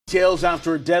Details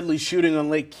after a deadly shooting on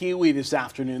Lake Keowee this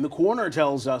afternoon. The coroner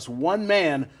tells us one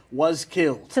man was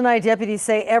killed. Tonight, deputies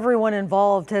say everyone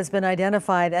involved has been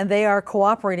identified and they are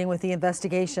cooperating with the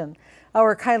investigation.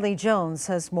 Our Kylie Jones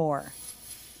has more.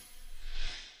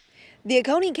 The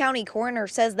Oconee County coroner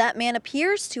says that man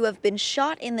appears to have been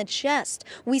shot in the chest.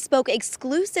 We spoke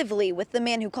exclusively with the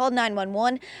man who called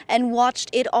 911 and watched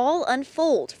it all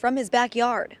unfold from his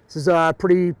backyard. This is a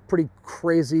pretty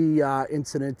crazy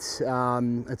incident,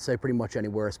 I'd say pretty much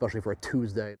anywhere, especially for a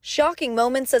Tuesday. Shocking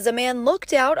moments as a man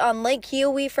looked out on Lake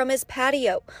Keowee from his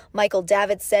patio. Michael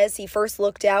David says he first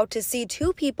looked out to see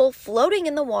two people floating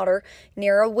in the water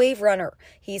near a wave runner.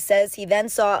 He says he then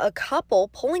saw a couple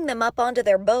pulling them up onto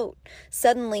their boat.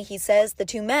 Suddenly, he says the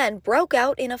two men broke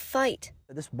out in a fight.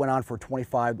 This went on for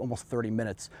 25, almost 30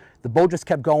 minutes. The boat just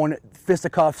kept going,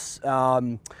 fisticuffs,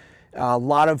 a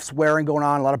lot of swearing going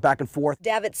on, a lot of back and forth.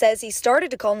 David says he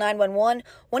started to call 911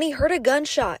 when he heard a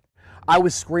gunshot. I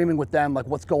was screaming with them, like,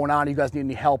 what's going on? You guys need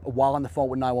any help? While on the phone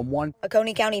with 911.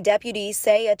 Oconee County deputies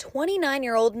say a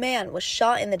 29-year-old man was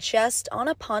shot in the chest on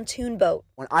a pontoon boat.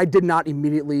 When I did not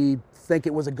immediately think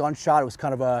it was a gunshot, it was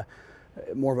kind of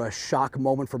more of a shock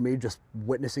moment for me, just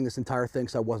witnessing this entire thing,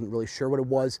 so I wasn't really sure what it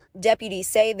was. Deputies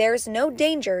say there's no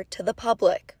danger to the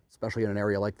public. Especially in an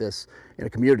area like this, in a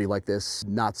community like this,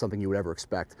 not something you would ever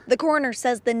expect. The coroner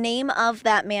says the name of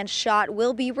that man shot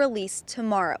will be released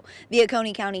tomorrow. The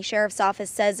Oconee County Sheriff's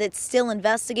Office says it's still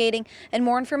investigating and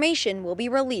more information will be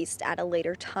released at a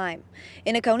later time.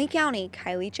 In Oconee County,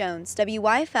 Kylie Jones,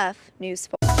 WYFF News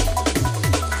 4.